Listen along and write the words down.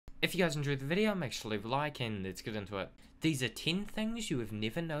If you guys enjoyed the video, make sure to leave a like and let's get into it. These are 10 things you have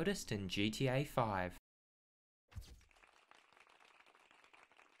never noticed in GTA 5.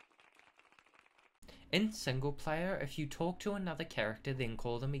 In single player, if you talk to another character then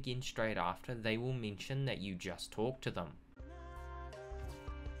call them again straight after, they will mention that you just talked to them.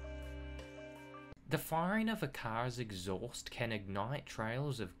 The firing of a car's exhaust can ignite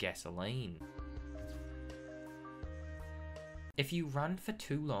trails of gasoline. If you run for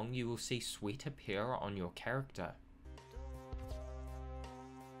too long, you will see sweat appear on your character.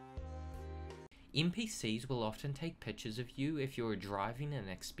 NPCs will often take pictures of you if you are driving an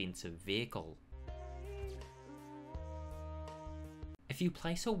expensive vehicle. If you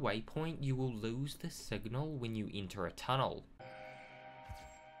place a waypoint, you will lose the signal when you enter a tunnel.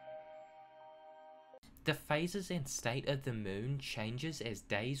 The phases and state of the moon changes as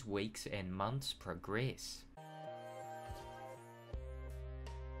days, weeks, and months progress.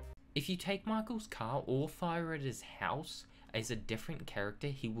 If you take Michael's car or fire at his house as a different character,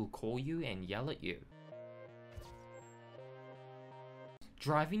 he will call you and yell at you.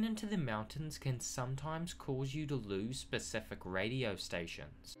 Driving into the mountains can sometimes cause you to lose specific radio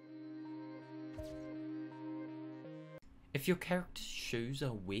stations. If your character's shoes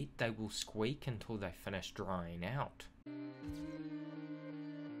are wet, they will squeak until they finish drying out.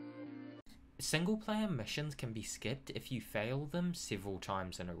 Single player missions can be skipped if you fail them several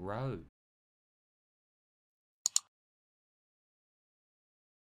times in a row.